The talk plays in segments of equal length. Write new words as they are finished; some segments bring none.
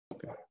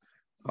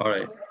All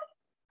right.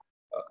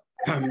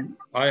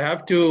 I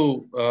have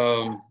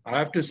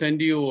to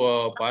send you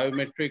a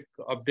biometric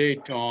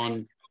update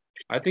on.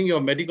 I think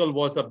your medical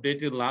was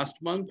updated last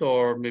month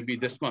or maybe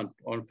this month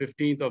on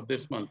 15th of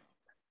this month.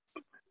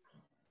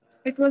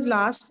 It was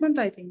last month,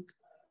 I think.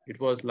 It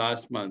was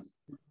last month.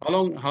 How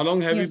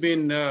long have you Yes.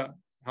 been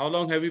how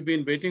long have you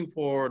been waiting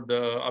for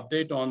the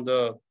update on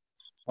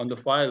the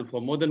file?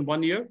 For more than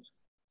 1 year?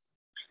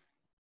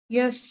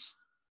 Yes.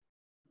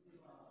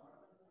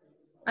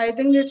 I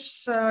think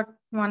it's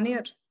 1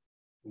 year.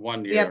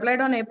 1 We year.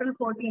 applied on April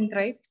 14th,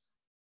 right?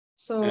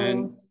 So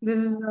And this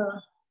is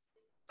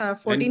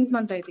 14th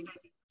month, I think.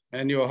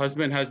 and your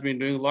husband has been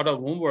doing a lot of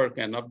homework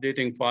and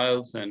updating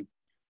files and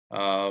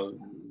uh,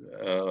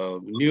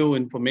 new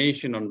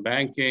information on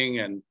banking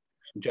and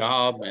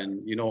job,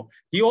 and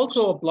he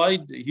also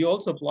applied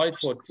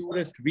for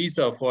tourist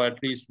visa for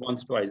at least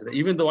once, twice.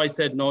 Even though I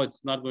said no,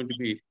 it's not going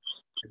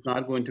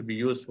to be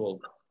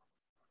useful.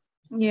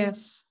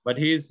 Yes. But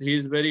he's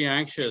very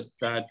anxious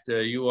that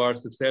you are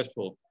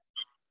successful.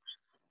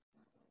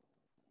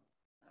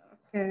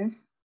 Okay.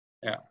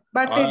 Yeah.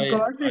 But it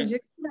got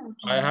rejected.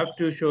 I have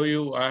to show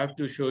you. I have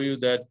to show you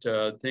that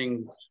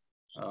thing.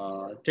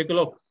 Take a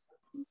look.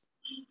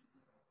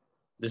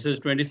 This is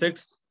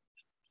 26th.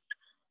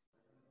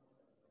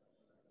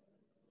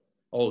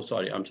 Oh,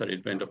 sorry. I'm sorry.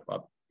 It went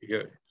up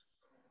here.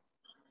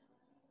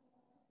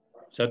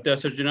 Satya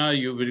Sarjana,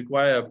 you will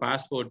require a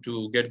passport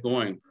to get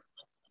going.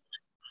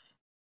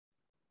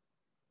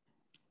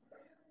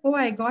 Oh,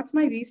 I got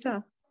my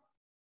visa.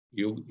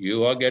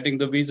 You are getting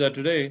the visa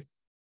today.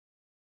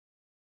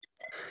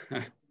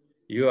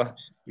 you are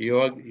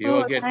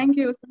getting. Thank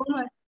you so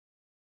much.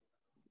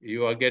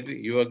 You are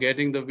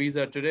getting the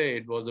visa today.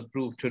 It was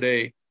approved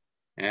today,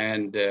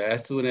 and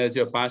as soon as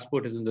your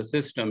passport is in the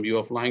system, you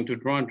are flying to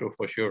Toronto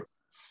for sure.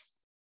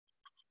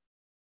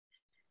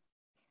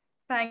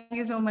 Thank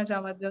you so much,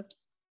 Amarjot.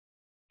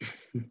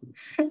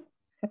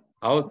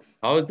 How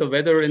is the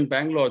weather in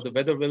Bangalore? The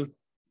weather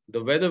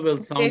will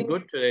sound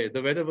good today.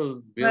 The weather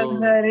will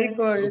very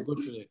cold. Good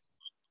today.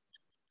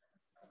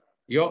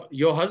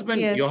 Your husband.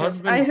 Yes, your yes.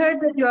 husband. I heard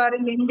that you are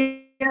in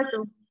India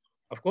too.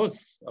 Of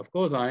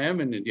course, I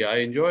am in India. I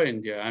enjoy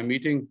India. I'm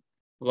eating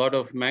a lot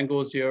of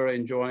mangoes here,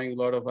 enjoying a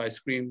lot of ice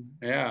cream.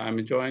 Yeah, I'm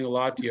enjoying a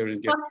lot here in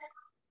India.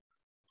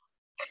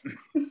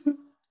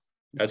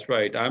 That's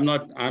right. I'm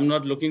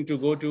not looking to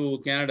go to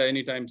Canada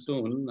anytime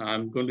soon.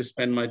 I'm going to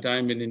spend my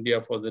time in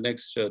India for the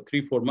next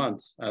 3-4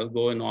 months. I'll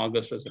go in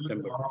August or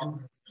September.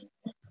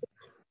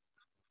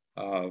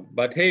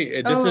 But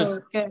hey,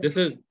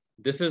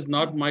 this is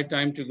not my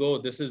time to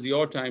go. This is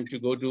your time to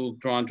go to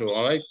Toronto.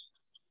 All right.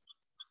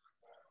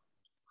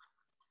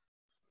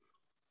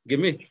 Give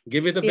me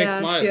the big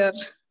smile. Sure.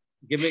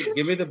 Give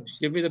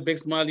me the big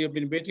smile you've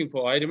been waiting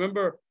for. I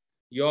remember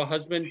your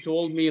husband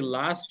told me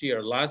last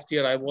year. Last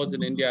year I was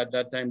in India at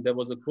that time. There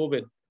was a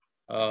COVID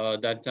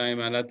that time,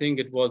 and I think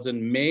it was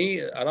in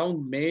May,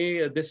 around May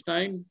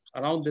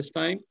around this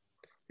time,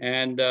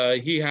 and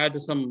he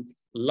had some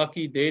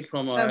lucky date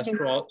from an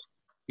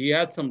He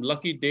had some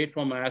lucky date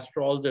from an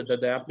astrologer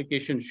that the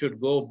application should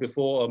go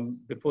before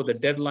the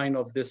deadline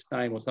of this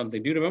time or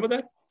something. Do you remember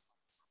that?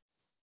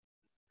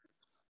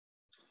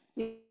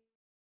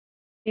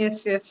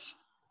 Yes, yes.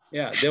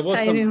 Yeah, there was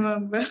some. I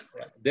remember.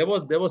 There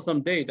was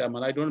some date. I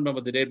mean, I don't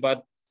remember the date,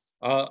 but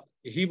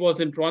he was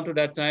in Toronto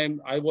that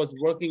time. I was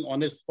working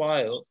on his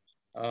file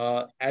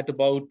at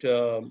about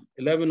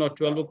 11 or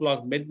 12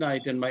 o'clock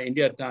midnight in my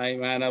India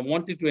time, and I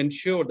wanted to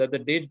ensure that the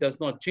date does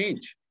not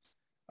change,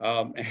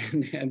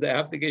 and the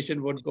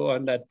application would go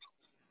on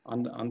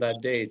that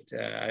date.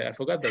 I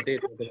forgot the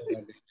date.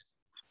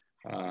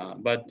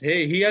 But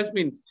hey, he has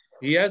been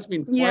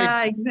quite.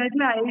 Yeah,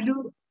 exactly.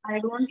 I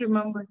don't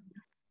remember.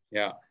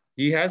 Yeah,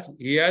 he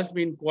has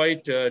been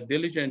quite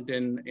diligent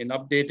in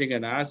updating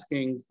and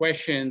asking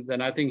questions,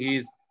 and I think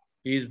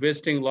he's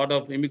visiting a lot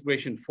of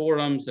immigration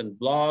forums and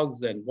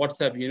blogs and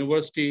WhatsApp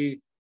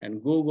University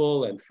and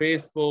Google and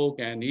Facebook,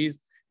 and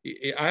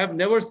I have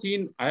never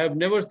seen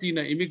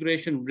an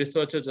immigration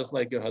researcher just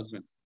like your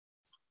husband.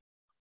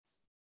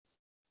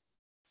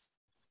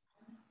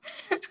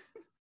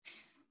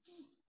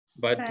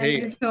 But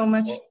Thank you so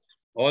much.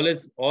 All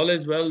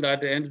is well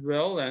that ends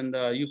well, and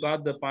you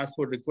got the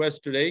passport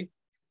request today.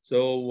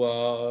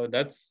 So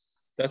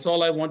that's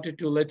all I wanted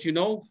to let you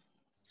know.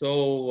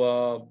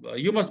 So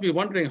you must be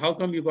wondering how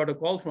come you got a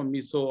call from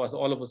me so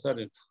all of a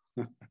sudden.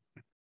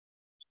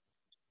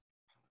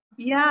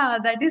 Yeah,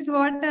 that is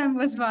what I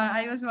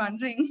was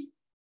wondering.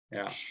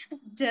 Yeah.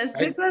 Just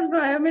because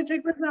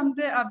biometric was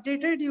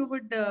updated, you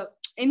would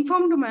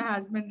inform to my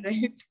husband,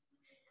 right?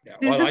 Yeah.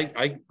 Well,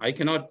 I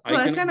cannot.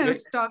 First time I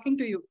was talking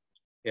to you.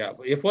 Yeah,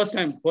 first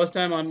time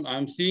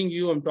I'm seeing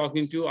you, I'm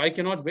talking to you. I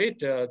cannot wait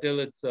till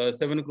it's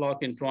 7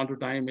 o'clock in Toronto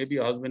time. Maybe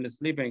your husband is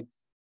sleeping.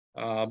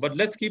 But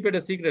let's keep it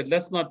a secret.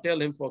 Let's not tell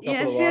him for a couple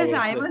of hours. Yes,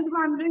 I was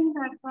wondering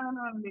that one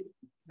only.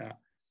 Yeah.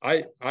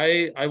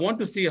 I want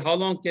to see how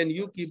long can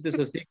you keep this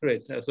a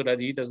secret so that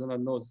he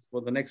doesn't know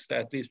for the next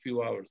at least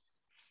few hours.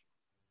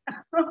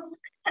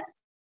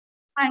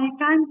 I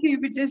can't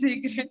keep it a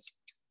secret.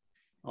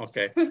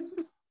 Okay.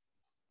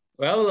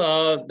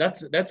 Well,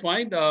 that's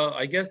fine.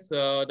 I guess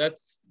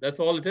that's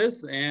all it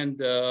is. And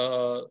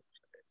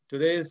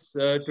today is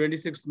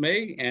 26th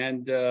May,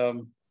 and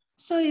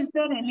So is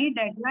there any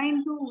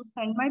deadline to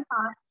send my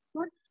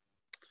passport?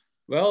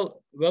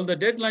 well, the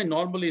deadline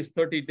normally is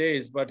 30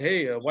 days, but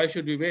hey, why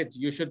should we wait?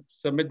 You should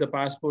submit the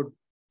passport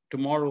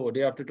tomorrow or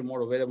day after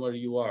tomorrow, wherever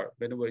you are,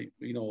 whenever,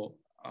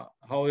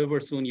 however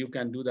soon you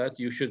can do that,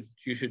 you should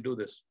do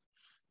this.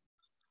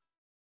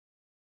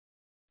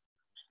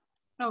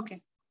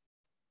 Okay.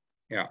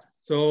 Yeah.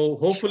 So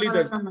hopefully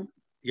Sure.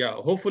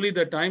 hopefully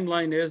the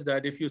timeline is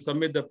that if you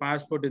submit the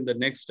passport in the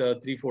next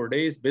 3-4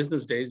 days,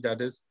 business days,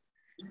 that is,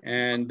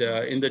 and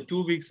in the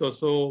 2 weeks or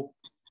so,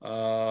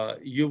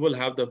 you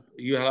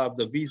have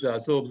the visa.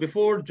 So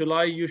before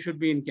July, you should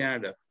be in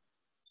Canada.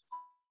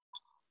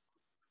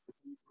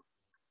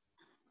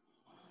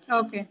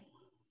 Okay.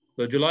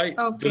 So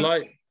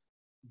Okay.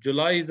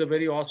 July is a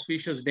very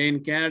auspicious day in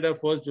Canada.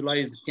 1st July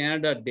is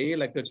Canada Day,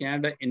 like a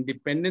Canada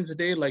Independence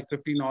Day, like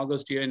 15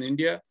 August here in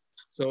India.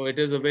 So it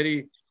is a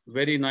very,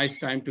 very nice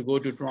time to go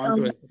to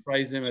Toronto and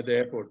surprise him at the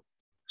airport.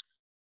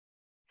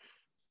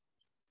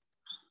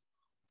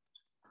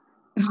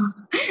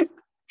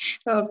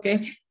 Okay.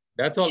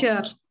 That's all.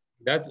 Sure.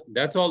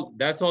 That's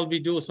all we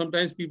do.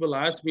 Sometimes people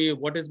ask me,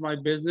 what is my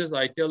business?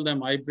 I tell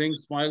them I bring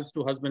smiles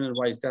to husband and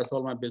wife. That's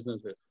all my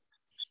business is.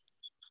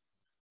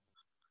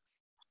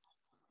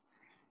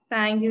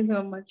 Thank you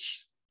so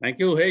much. Thank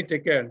you. Hey,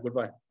 take care.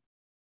 Goodbye.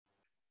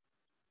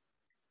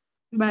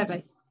 Bye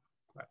bye.